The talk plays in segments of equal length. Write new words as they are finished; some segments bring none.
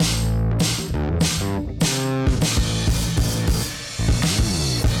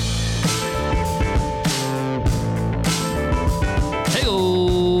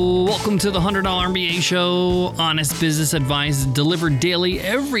to the $100 MBA show. Honest business advice delivered daily,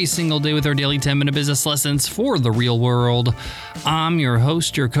 every single day with our daily 10-minute business lessons for the real world. I'm your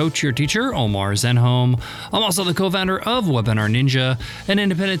host, your coach, your teacher, Omar Zenhom. I'm also the co-founder of Webinar Ninja, an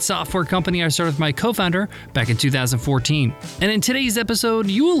independent software company I started with my co-founder back in 2014. And in today's episode,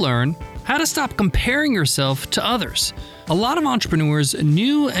 you will learn how to stop comparing yourself to others. A lot of entrepreneurs,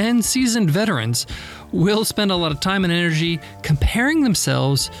 new and seasoned veterans, will spend a lot of time and energy comparing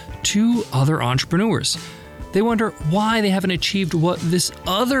themselves to other entrepreneurs. They wonder why they haven't achieved what this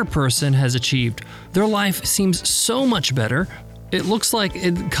other person has achieved. Their life seems so much better. It looks like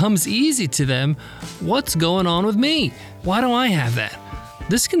it comes easy to them. What's going on with me? Why don't I have that?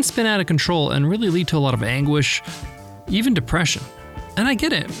 This can spin out of control and really lead to a lot of anguish, even depression. And I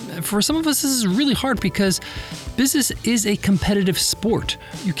get it. For some of us, this is really hard because business is a competitive sport.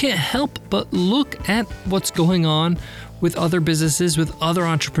 You can't help but look at what's going on with other businesses, with other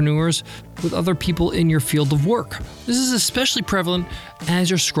entrepreneurs, with other people in your field of work. This is especially prevalent as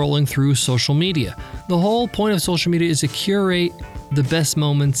you're scrolling through social media. The whole point of social media is to curate the best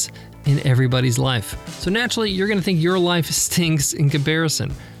moments in everybody's life. So naturally, you're going to think your life stinks in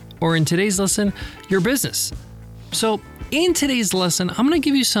comparison. Or in today's lesson, your business. So in today's lesson, I'm going to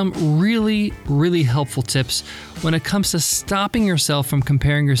give you some really, really helpful tips when it comes to stopping yourself from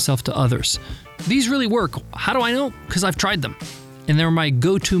comparing yourself to others. These really work. How do I know? Because I've tried them. And they're my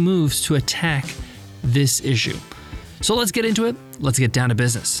go-to moves to attack this issue. So let's get into it. Let's get down to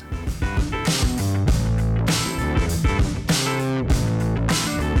business.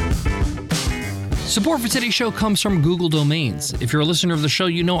 Support for today's show comes from Google Domains. If you're a listener of the show,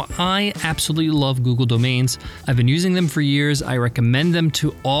 you know I absolutely love Google Domains. I've been using them for years. I recommend them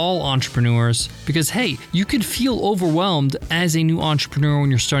to all entrepreneurs because, hey, you could feel overwhelmed as a new entrepreneur when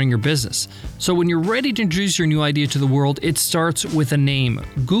you're starting your business. So when you're ready to introduce your new idea to the world, it starts with a name.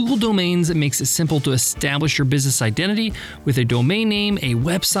 Google Domains makes it simple to establish your business identity with a domain name, a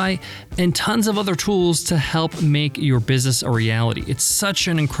website, and tons of other tools to help make your business a reality. It's such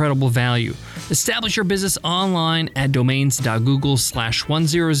an incredible value. Establish your business online at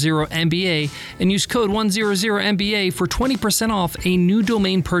domains.google/100MBA and use code 100MBA for 20% off a new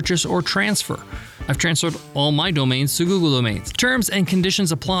domain purchase or transfer. I've transferred all my domains to Google Domains. Terms and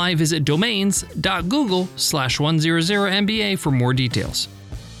conditions apply. Visit domains.google/100MBA for more details.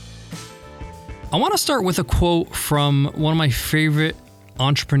 I want to start with a quote from one of my favorite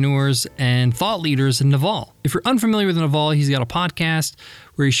entrepreneurs and thought leaders, Naval. If you're unfamiliar with Naval, he's got a podcast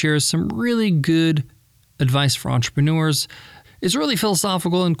where he shares some really good advice for entrepreneurs. It's really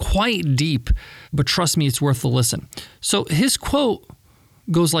philosophical and quite deep, but trust me, it's worth the listen. So his quote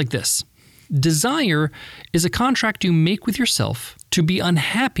goes like this: "Desire is a contract you make with yourself to be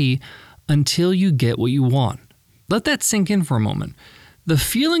unhappy until you get what you want." Let that sink in for a moment. The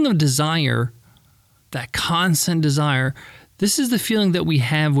feeling of desire, that constant desire, this is the feeling that we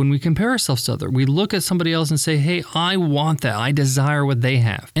have when we compare ourselves to others. We look at somebody else and say, hey, I want that. I desire what they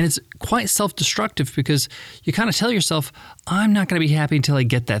have. And it's quite self-destructive because you kind of tell yourself, I'm not going to be happy until I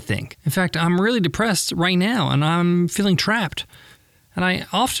get that thing. In fact, I'm really depressed right now and I'm feeling trapped. And I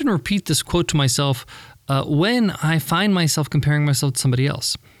often repeat this quote to myself when I find myself comparing myself to somebody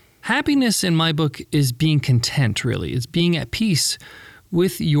else. Happiness in my book is being content, really. It's being at peace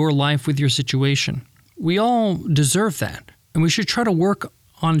with your life, with your situation. We all deserve that. And we should try to work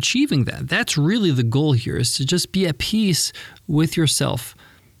on achieving that. That's really the goal here, is to just be at peace with yourself.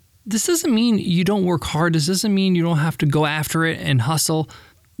 This doesn't mean you don't work hard. This doesn't mean you don't have to go after it and hustle.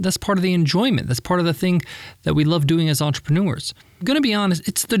 That's part of the enjoyment. That's part of the thing that we love doing as entrepreneurs. I'm going to be honest,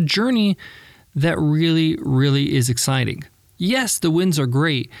 it's the journey that really, really is exciting. Yes, the wins are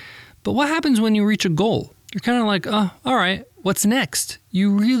great, but what happens when you reach a goal? You're kind of like, oh, all right, what's next? You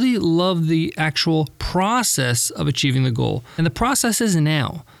really love the actual process of achieving the goal. And the process is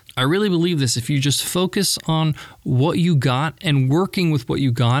now. I really believe this. If you just focus on what you got and working with what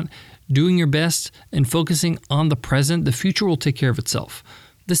you got, doing your best and focusing on the present, the future will take care of itself.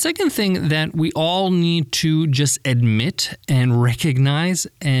 The second thing that we all need to just admit and recognize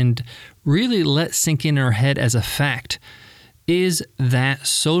and really let sink in our head as a fact is that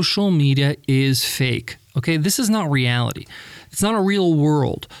social media is fake. Okay, this is not reality. It's not a real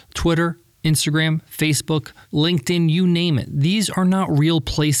world. Twitter, Instagram, Facebook, LinkedIn, you name it. These are not real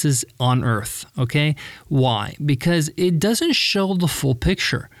places on earth, okay? Why? Because it doesn't show the full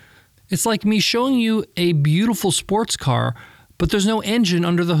picture. It's like me showing you a beautiful sports car, but there's no engine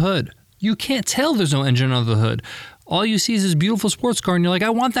under the hood. You can't tell there's no engine under the hood. All you see is this beautiful sports car, and you're like, I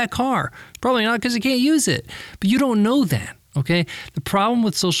want that car. Probably not because you can't use it. But you don't know that. Okay? The problem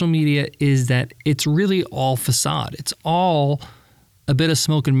with social media is that it's really all facade. It's all a bit of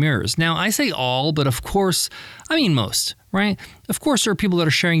smoke and mirrors. Now, I say all, but of course, I mean most, right? Of course, there are people that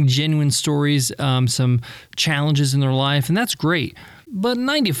are sharing genuine stories, some challenges in their life, and that's great. But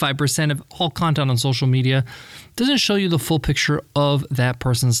 95% of all content on social media doesn't show you the full picture of that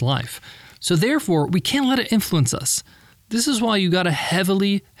person's life. So therefore, we can't let it influence us. This is why you got to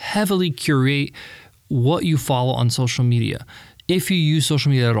heavily curate what you follow on social media. If you use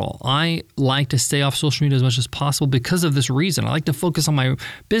social media at all. I like to stay off social media as much as possible because of this reason. I like to focus on my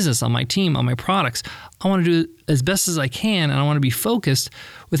business, on my team, on my products. I want to do it as best as I can, and I want to be focused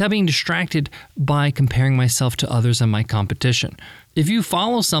without being distracted by comparing myself to others and my competition. If you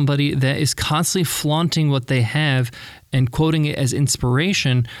follow somebody that is constantly flaunting what they have and quoting it as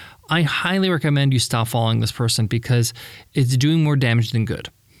inspiration, I highly recommend you stop following this person because it's doing more damage than good.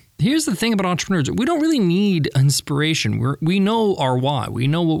 Here's the thing about entrepreneurs. We don't really need inspiration. We know our why. We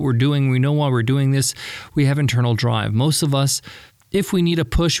know what we're doing. We know why we're doing this. We have internal drive. Most of us, if we need a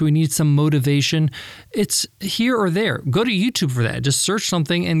push, we need some motivation, it's here or there. Go to YouTube for that. Just search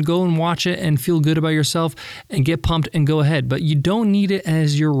something and go and watch it and feel good about yourself and get pumped and go ahead. But you don't need it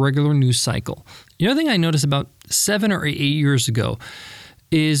as your regular news cycle. The other thing I noticed about 7 or 8 years ago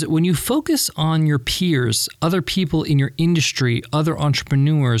is when you focus on your peers, other people in your industry, other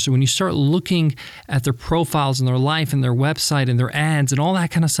entrepreneurs, when you start looking at their profiles and their life and their website and their ads and all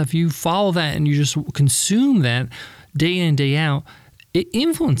that kind of stuff, you follow that and you just consume that day in and day out, it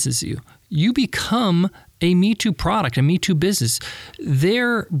influences you. You become a Me Too product, a Me Too business.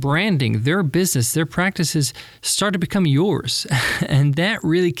 Their branding, their business, their practices start to become yours. And that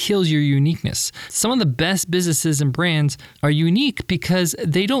really kills your uniqueness. Some of the best businesses and brands are unique because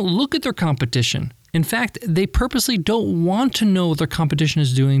they don't look at their competition. In fact, they purposely don't want to know what their competition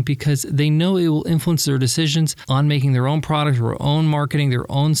is doing because they know it will influence their decisions on making their own product, their own marketing, their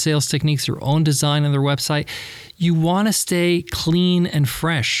own sales techniques, their own design on their website. You want to stay clean and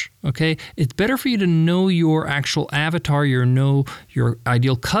fresh, okay? It's better for you to know your actual avatar, know your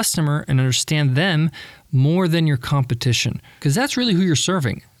ideal customer and understand them more than your competition because that's really who you're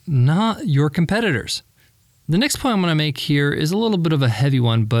serving, not your competitors. The next point I'm going to make here is a little bit of a heavy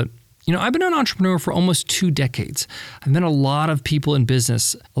one, but I've been an entrepreneur for almost 2 decades. I've met a lot of people in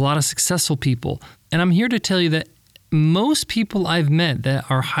business, a lot of successful people. And I'm here to tell you that most people I've met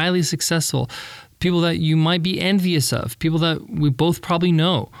that are highly successful, people that you might be envious of, people that we both probably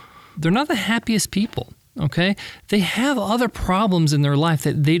know, they're not the happiest people, okay? They have other problems in their life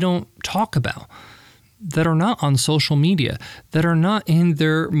that they don't talk about, that are not on social media, that are not in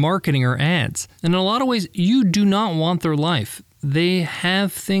their marketing or ads. And in a lot of ways, you do not want their life. They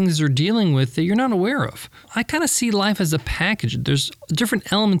have things they're dealing with that you're not aware of. I kind of see life as a package. There's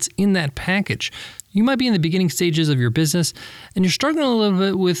different elements in that package. You might be in the beginning stages of your business and you're struggling a little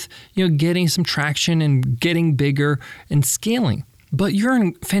bit with, getting some traction and getting bigger and scaling. But you're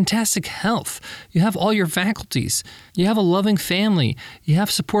in fantastic health. You have all your faculties. You have a loving family. You have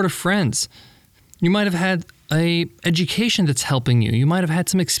supportive friends. You might have had an education that's helping you. You might have had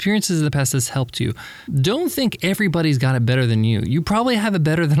some experiences in the past that's helped you. Don't think everybody's got it better than you. You probably have it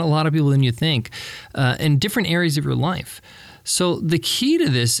better than a lot of people than you think in different areas of your life. So the key to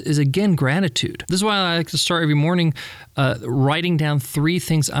this is, again, gratitude. This is why I like to start every morning writing down 3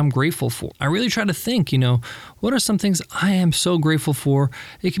 things I'm grateful for. I really try to think, what are some things I am so grateful for?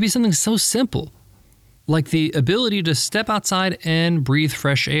 It could be something so simple, like the ability to step outside and breathe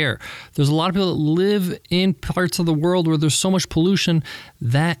fresh air. There's a lot of people that live in parts of the world where there's so much pollution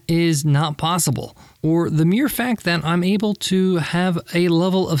that is not possible. Or the mere fact that I'm able to have a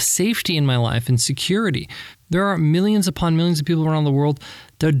level of safety in my life and security. There are millions upon millions of people around the world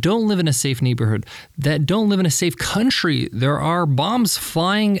that don't live in a safe neighborhood, that don't live in a safe country. There are bombs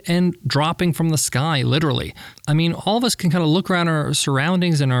flying and dropping from the sky, literally. I mean, all of us can kind of look around our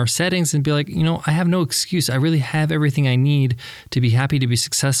surroundings and our settings and be like, I have no excuse. I really have everything I need to be happy, to be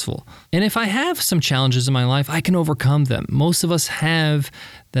successful. And if I have some challenges in my life, I can overcome them. Most of us have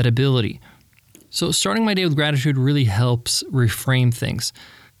that ability. So starting my day with gratitude really helps reframe things.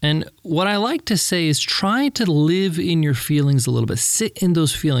 And what I like to say is try to live in your feelings a little bit. Sit in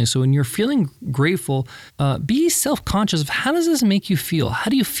those feelings. So when you're feeling grateful, be self-conscious of how does this make you feel? How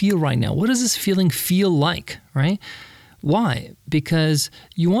do you feel right now? What does this feeling feel like, right? Why? Because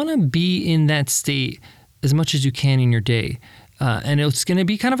you want to be in that state as much as you can in your day. And it's going to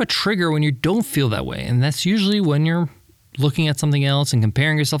be kind of a trigger when you don't feel that way. And that's usually when you're looking at something else and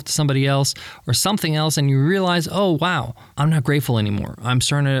comparing yourself to somebody else or something else, and you realize, oh, wow, I'm not grateful anymore. I'm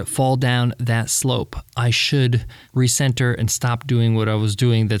starting to fall down that slope. I should recenter and stop doing what I was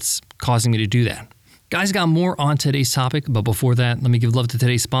doing that's causing me to do that. Guys, got more on today's topic, but before that, let me give love to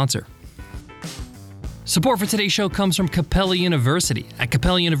today's sponsor. Support for today's show comes from Capella University. At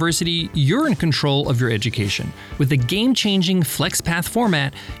Capella University, you're in control of your education. With the game-changing FlexPath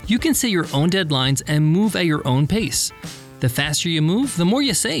format, you can set your own deadlines and move at your own pace. The faster you move, the more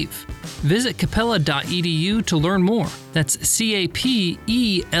you save. Visit capella.edu to learn more. That's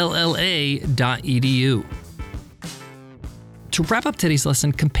CAPELLA.edu. To wrap up today's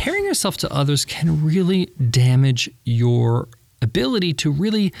lesson, comparing yourself to others can really damage your ability to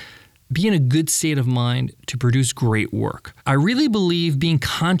really be in a good state of mind to produce great work. I really believe being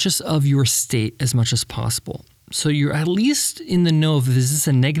conscious of your state as much as possible. So you're at least in the know of, is this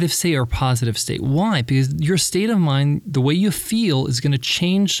a negative state or a positive state? Why? Because your state of mind, the way you feel, is going to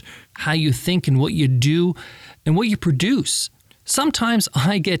change how you think and what you do and what you produce. Sometimes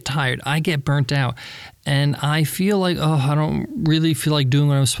I get tired, I get burnt out, and I feel like, I don't really feel like doing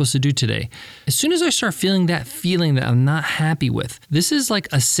what I was supposed to do today. As soon as I start feeling that I'm not happy with, this is like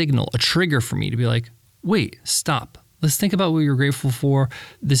a signal, a trigger for me to be like, wait, stop. Let's think about what you're grateful for.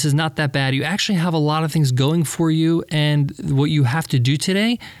 This is not that bad. You actually have a lot of things going for you, and what you have to do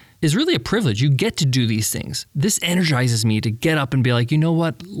today is really a privilege. You get to do these things. This energizes me to get up and be like, you know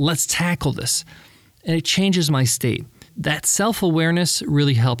what? Let's tackle this. And it changes my state. That self-awareness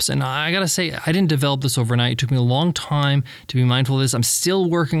really helps. And I gotta say, I didn't develop this overnight. It took me a long time to be mindful of this. I'm still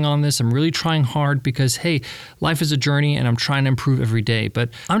working on this. I'm really trying hard because, hey, life is a journey and I'm trying to improve every day. But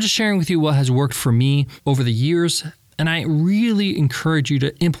I'm just sharing with you what has worked for me over the years. And I really encourage you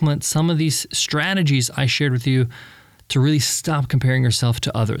to implement some of these strategies I shared with you to really stop comparing yourself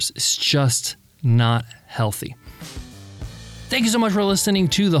to others. It's just not healthy. Thank you so much for listening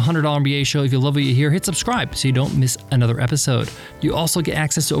to the $100 MBA Show. If you love what you hear, hit subscribe so you don't miss another episode. You also get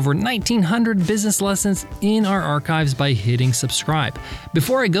access to over 1,900 business lessons in our archives by hitting subscribe.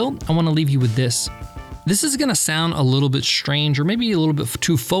 Before I go, I want to leave you with this. This is going to sound a little bit strange or maybe a little bit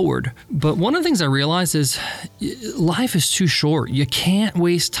too forward, but one of the things I realized is life is too short. You can't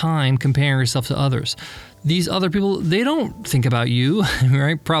waste time comparing yourself to others. These other people, they don't think about you,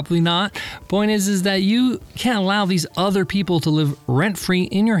 right? Probably not. Point is that you can't allow these other people to live rent-free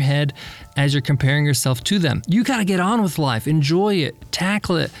in your head as you're comparing yourself to them. You got to get on with life, enjoy it,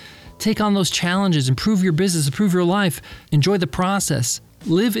 tackle it, take on those challenges, improve your business, improve your life, enjoy the process.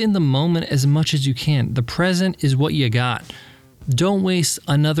 Live in the moment as much as you can. The present is what you got. Don't waste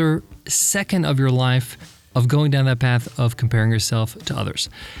another second of your life of going down that path of comparing yourself to others.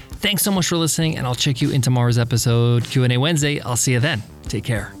 Thanks so much for listening, and I'll check you in tomorrow's episode, Q&A Wednesday. I'll see you then. Take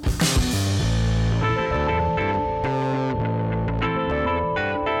care.